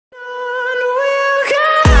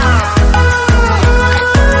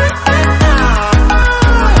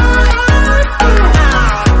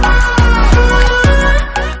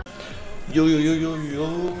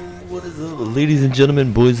and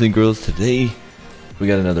gentlemen, boys and girls, today we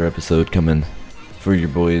got another episode coming for your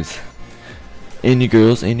boys and your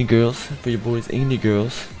girls, for your boys and your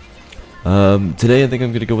girls. Today I think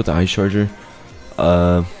I'm gonna go with the ice charger,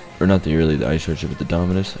 or not really the ice charger, but the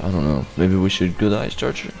Dominus. I don't know. Maybe we should go the ice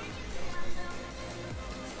charger.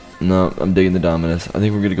 No, I'm digging the Dominus. I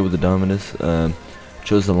think we're gonna go with the Dominus.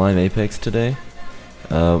 Chose the Lime Apex today.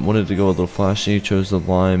 Wanted to go a little flashy. Chose the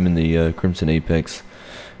Lime and the Crimson Apex,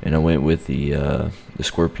 and I went with the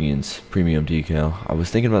Scorpions Premium Decal. I was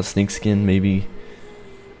thinking about Snakeskin maybe,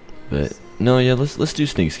 but no, yeah, let's do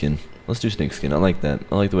Snakeskin. Let's do Snakeskin. I like that.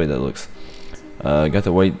 I like the way that looks. Got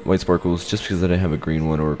the white sparkles just because I didn't have a green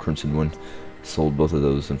one or a crimson one. Sold both of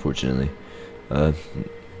those, unfortunately.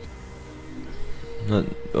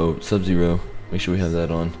 Sub-Zero. Make sure we have that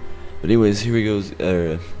on. But anyways, here we go.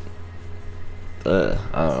 I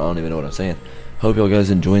don't even know what I'm saying. Hope y'all guys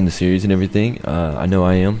enjoying the series and everything. I know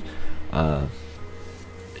I am.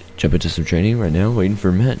 Jump into some training right now, waiting for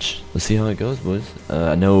a match. Let's see how it goes, boys.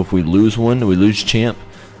 I know if we lose one, we lose champ.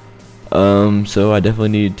 So I definitely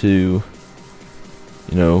need to,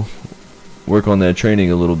 you know, work on that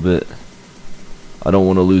training a little bit. I don't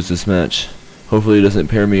want to lose this match. Hopefully it doesn't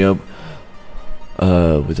pair me up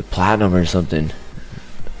with a platinum or something,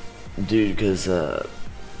 dude. Because I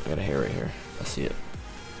got a hair right here. I see it.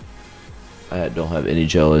 I don't have any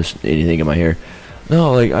gel or anything in my hair.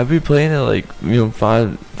 No, like I'd be playing at like, you know,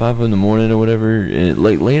 5 in the morning or whatever, and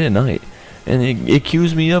like late at night, and it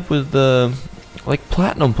queues me up with like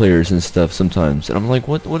platinum players and stuff sometimes, and I'm like,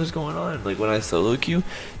 what is going on? Like when I solo queue,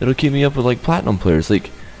 it'll queue me up with like platinum players.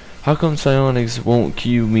 Like, how come Psionics won't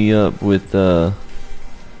queue me up with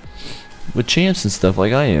champs and stuff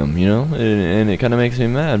like I am, you know? And it kind of makes me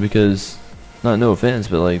mad because, no offense,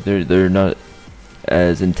 but like they're not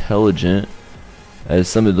as intelligent as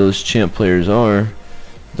some of those champ players are,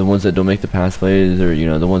 the ones that don't make the pass plays, or you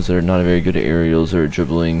know, the ones that are not very good at aerials or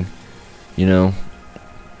dribbling, you know,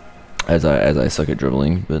 as I suck at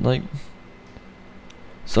dribbling. But like,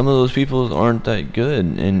 some of those people aren't that good,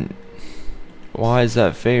 and why is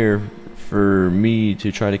that fair for me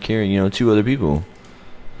to try to carry, you know, 2 other people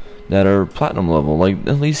that are platinum level? Like,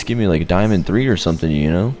 at least give me like a diamond 3 or something,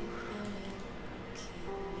 you know?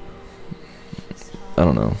 I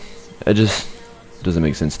don't know. It just doesn't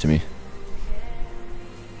make sense to me.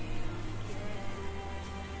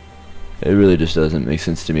 It really just doesn't make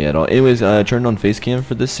sense to me at all. Anyways, I turned on Facecam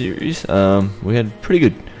for this series. We had pretty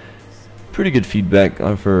good feedback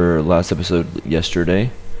for last episode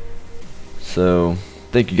yesterday. So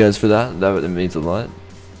thank you guys for that. That means a lot.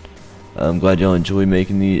 I'm glad y'all enjoy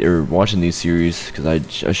watching these series, because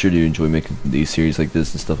I sure do enjoy making these series like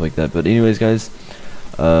this and stuff like that. But anyways, guys,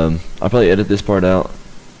 I'll probably edit this part out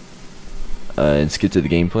and skip to the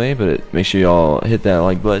gameplay, but make sure y'all hit that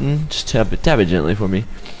like button. Just tap it gently for me,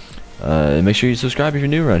 and make sure you subscribe if you're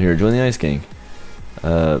new around here. Join the Ice Gang.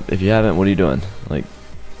 If you haven't, what are you doing? Like,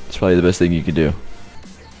 it's probably the best thing you could do.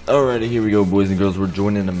 Alrighty, here we go, boys and girls. We're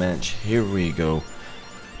joining a match. Here we go.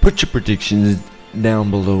 Put your predictions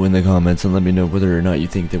down below in the comments and let me know whether or not you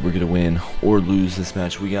think that we're gonna win or lose this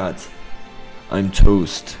match. We got I'm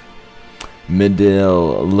Toast,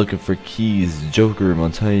 Medell, looking for keys, Joker,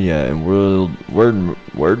 Montoya, and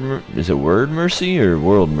is it Word Mercy or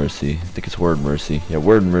World Mercy? I think it's Word Mercy. Yeah,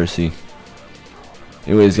 Word Mercy.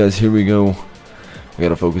 Anyways, guys, here we go. I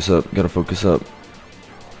gotta focus up.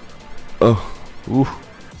 Oh, ooh.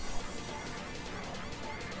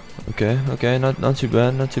 Okay, not too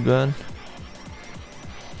bad.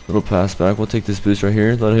 Little pass back. We'll take this boost right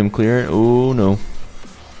here. Let him clear it. Oh no.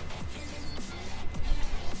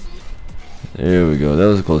 There we go. That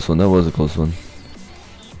was a close one.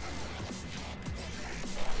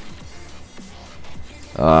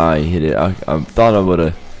 Ah, he hit it. I thought I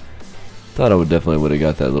would definitely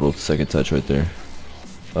got that little second touch right there.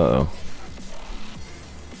 Oh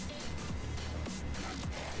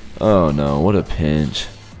no, what a pinch.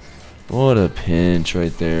 What a pinch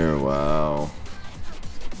right there. Wow.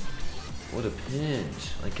 What a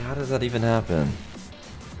pinch. Like, how does that even happen?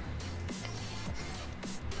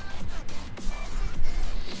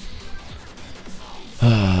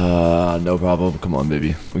 No problem. Come on,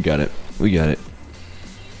 baby. We got it.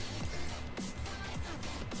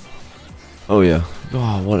 Oh, yeah.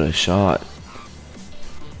 Oh, what a shot.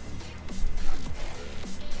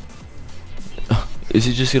 Is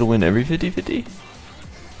he just going to win every 50-50?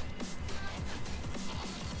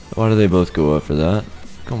 Why do they both go up for that?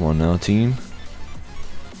 Come on now, team.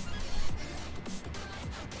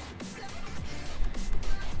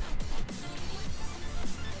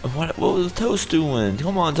 What was Toast doing?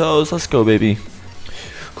 Come on, Toast. Let's go, baby.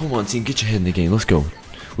 Come on, team. Get your head in the game. Let's go.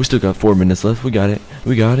 We still got 4 minutes left. We got it.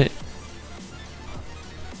 We got it.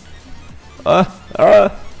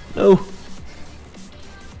 No.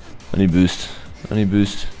 I need boost. I need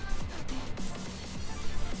boost.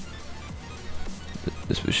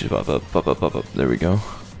 This boost should pop up, pop up, pop up. There we go.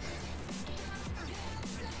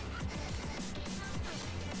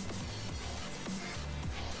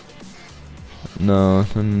 No,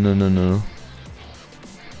 no, no, no, no.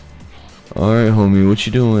 Alright, homie, what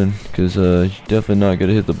you doing? Cause you're definitely not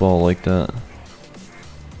gonna hit the ball like that.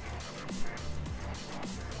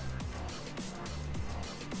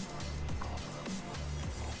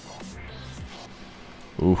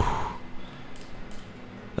 Oof.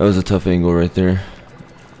 That was a tough angle right there.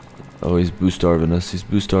 Oh, he's boost starving us. He's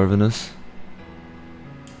boost starving us.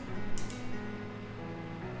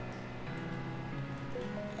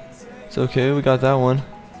 It's okay, we got that one.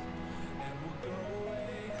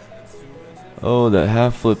 Oh, that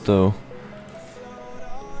half flip though.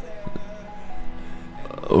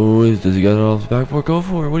 Oh, does he got it off the backboard? Go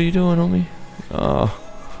for it. What are you doing, homie? Oh.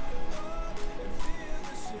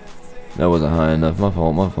 That wasn't high enough. My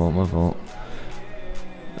fault, my fault, my fault.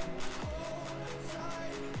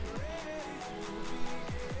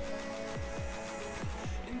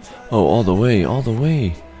 Oh, all the way, all the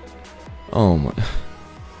way. Oh my.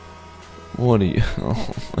 What are you?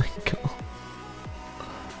 Oh my god.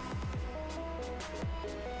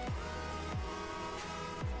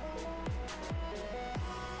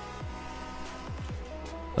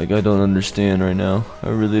 Like, I don't understand right now. I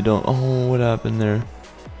really don't. Oh, what happened there?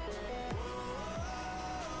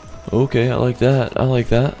 Okay, I like that. I like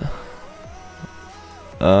that.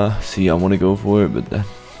 See, I want to go for it, but that,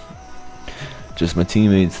 just my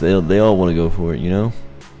teammates, they all want to go for it, you know?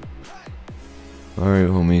 Alright,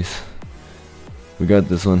 homies. We got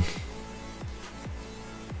this one.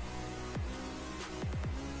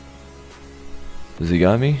 Does he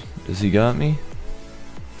got me? Does he got me?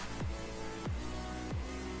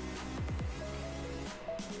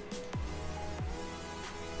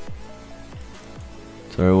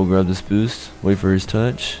 Sorry, we'll grab this boost. Wait for his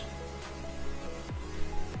touch.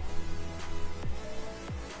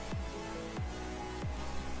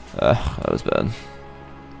 That was bad.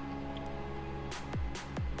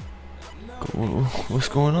 What's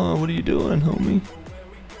going on? What are you doing, homie?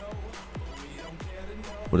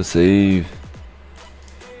 What a save.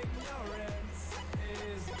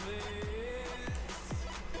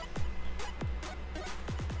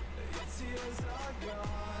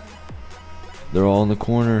 They're all in the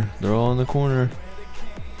corner. They're all in the corner.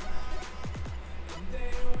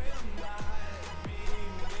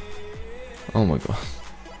 Oh my god.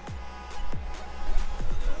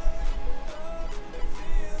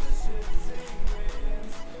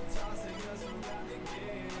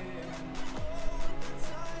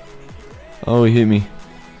 Oh, he hit me.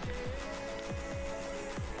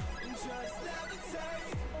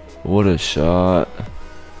 What a shot.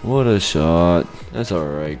 What a shot. That's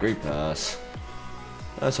alright. Great pass.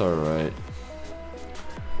 That's alright.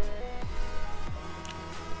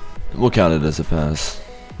 We'll count it as a pass.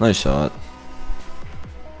 Nice shot.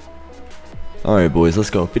 Alright, boys, let's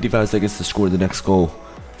go. 55 seconds to score the next goal.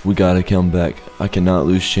 We gotta come back. I cannot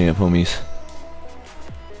lose champ, homies.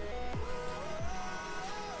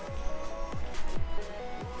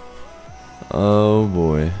 Oh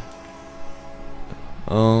boy.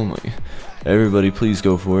 Oh my. Everybody please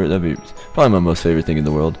go for it. That'd be probably my most favorite thing in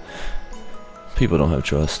the world. People don't have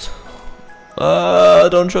trust.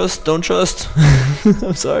 Don't trust, don't trust.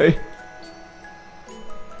 I'm sorry.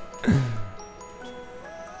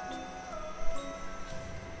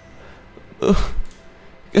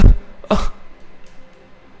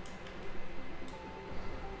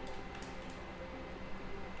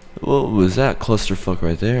 What was that clusterfuck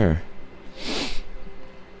right there?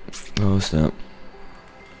 Oh snap.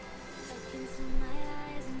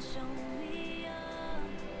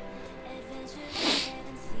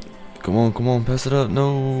 Come on, pass it up.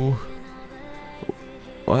 No.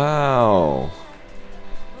 Wow.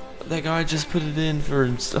 That guy just put it in for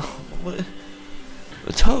himself. What?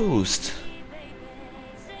 A toast.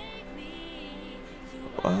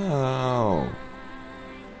 Wow.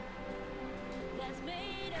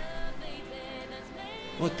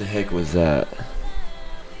 What the heck was that?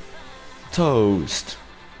 Toast.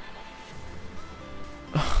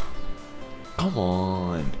 Come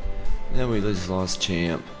on. Then we just lost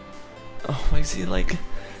champ. Oh, I see, like,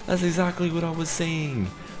 that's exactly what I was saying.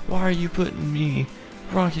 Why are you putting me,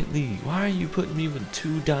 Rocket League? Why are you putting me with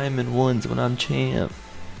 2 diamond 1s when I'm champ?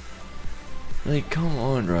 Like, come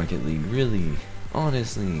on, Rocket League, really?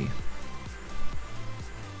 Honestly.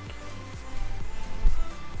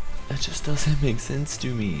 That just doesn't make sense to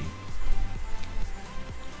me.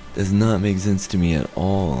 Does not make sense to me at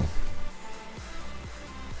all.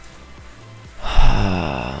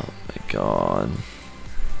 Oh my god.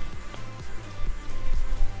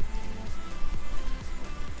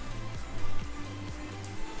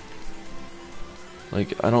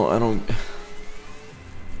 Like, I don't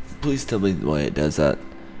please tell me why it does that.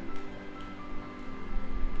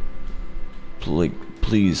 Like,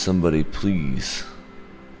 please, somebody, please.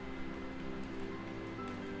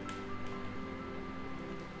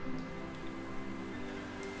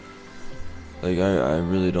 Like, I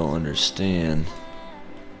really don't understand.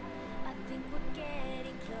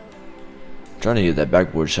 Trying to get that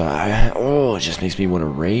backboard shot. Oh, it just makes me want to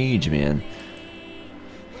rage, man.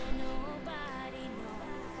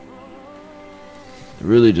 It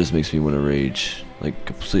really just makes me want to rage. Like,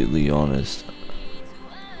 completely honest.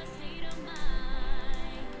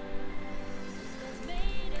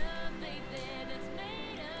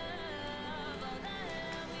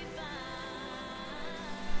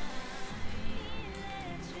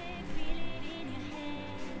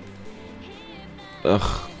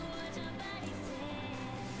 Ugh.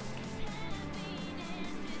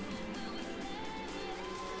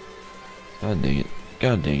 God dang it.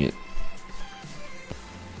 God dang it.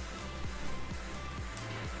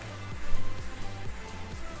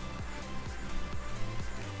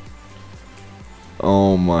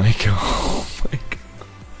 Oh my god. Oh my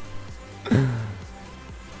god.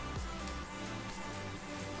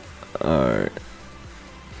 Alright.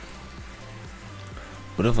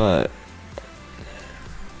 What if I...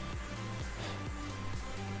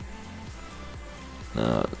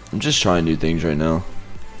 I'm just trying new things right now.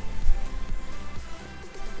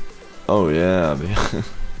 Oh yeah, if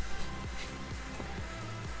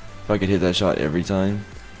I could hit that shot every time.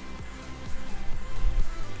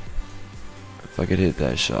 If I could hit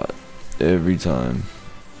that shot every time.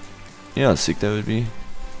 You know how sick that would be?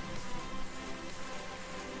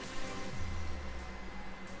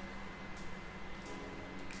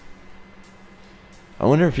 I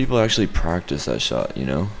wonder if people actually practice that shot, you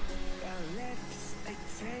know?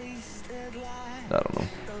 I don't know.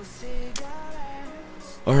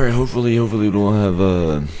 Alright, hopefully we don't have,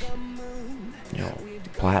 you know,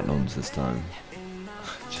 platinums this time. I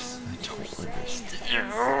don't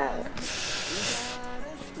understand.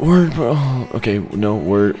 Word, bro. Okay, no,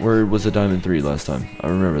 word was a diamond 3 last time. I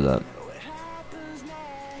remember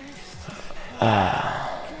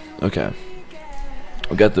that. Okay.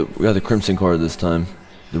 We got the crimson card this time.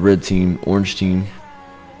 The red team, orange team.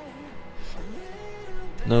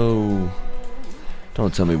 No.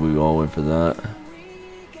 Don't tell me we all went for that.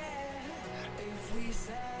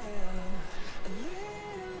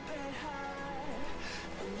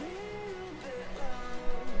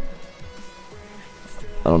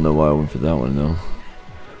 I don't know why I went for that one though.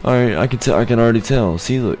 Alright, I can already tell.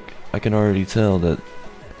 See, look, I can already tell that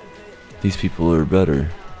these people are better.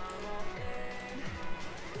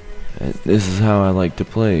 And this is how I like to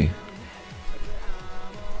play.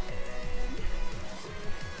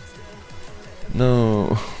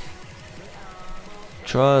 No.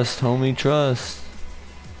 Trust, homie, trust.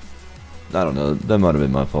 I don't know, that might have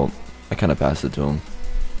been my fault. I kind of passed it to him.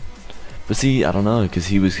 But see, I don't know, because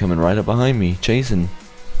he was coming right up behind me, chasing.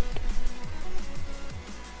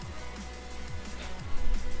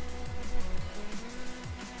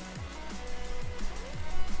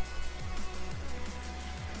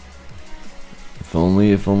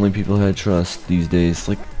 If only people had trust these days.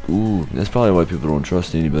 Like, ooh, that's probably why people don't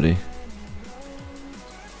trust anybody.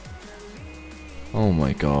 Oh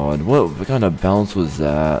my god, what kind of bounce was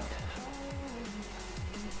that?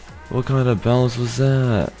 What kind of bounce was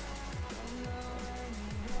that?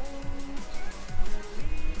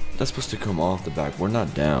 That's supposed to come off the back. We're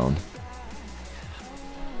not down.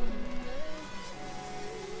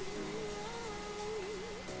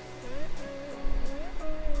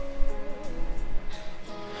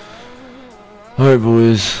 Alright,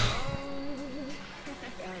 boys.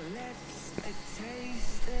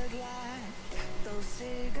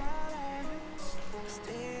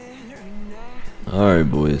 Alright,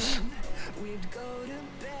 boys.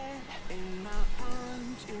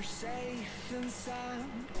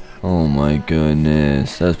 Oh my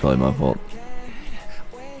goodness. That's probably my fault.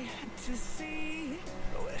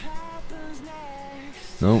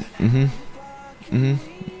 Nope.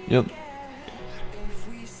 Yep.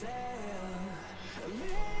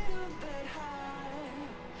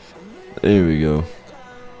 There we go.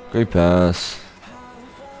 Great pass.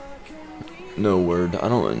 No word. I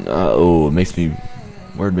don't. Oh, it makes me.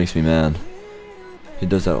 Word makes me mad. He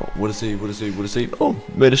does that. What a save! What a save! What a save! Oh,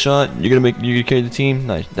 made a shot. You're gonna carry the team.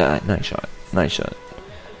 Nice, nice shot. Nice shot.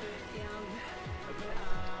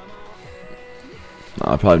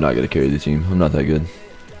 Nah, I'm probably not gonna carry the team. I'm not that good.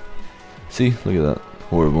 See, look at that.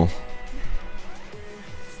 Horrible.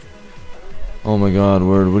 Oh my God,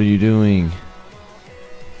 Word! What are you doing?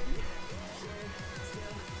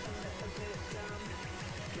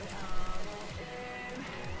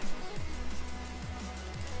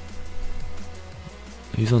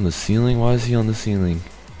 He's on the ceiling? Why is he on the ceiling?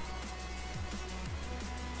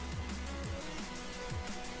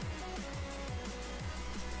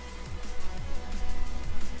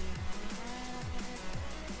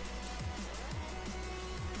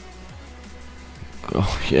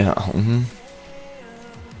 Oh, yeah.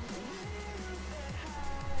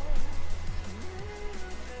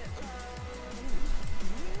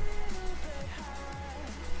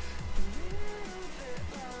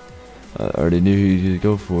 I already knew he would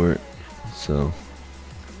go for it, so.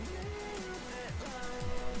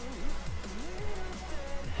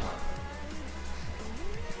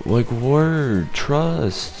 Like, Word,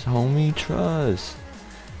 trust, homie, trust.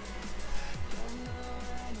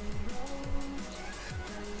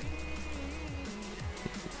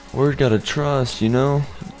 Word gotta trust, you know?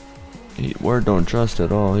 Word don't trust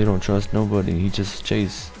at all. He don't trust nobody. He just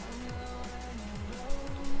chase.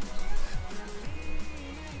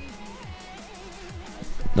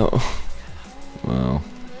 No. Wow.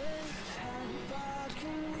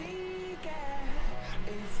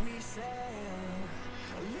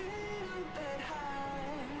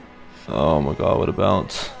 Oh my God, what a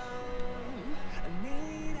bounce.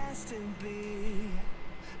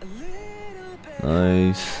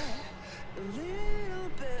 Nice.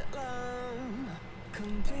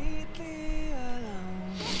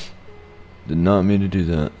 Did not mean to do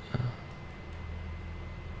that.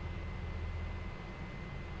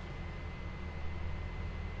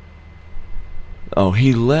 Oh,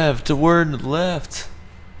 he left. The Word left.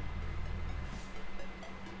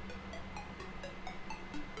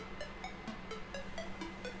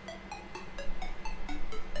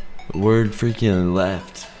 The Word freaking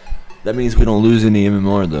left. That means we don't lose any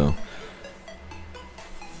MMR though.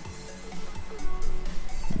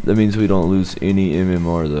 That means we don't lose any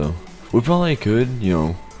MMR though. We probably could, you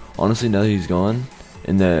know, honestly now that he's gone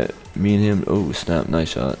and that me and him, oh snap, nice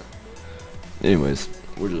shot. Anyways,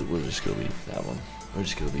 we're just gonna leave that one. We're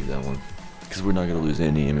just gonna leave that one because we're not gonna lose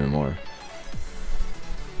any MMR.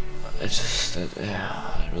 It's just that,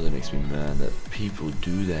 yeah, it really makes me mad that people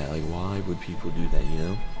do that. Like, why would people do that? You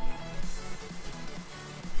know?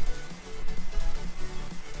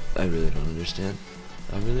 I really don't understand.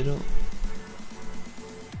 I really don't.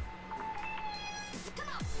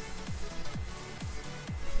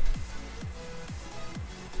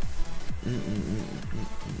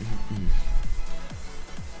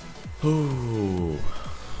 Oh.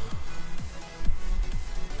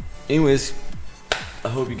 Anyways, I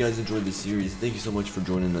hope you guys enjoyed this series. Thank you so much for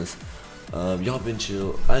joining us. Y'all been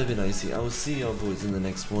chill. I've been icy. I will see y'all boys in the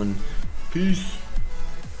next one. Peace.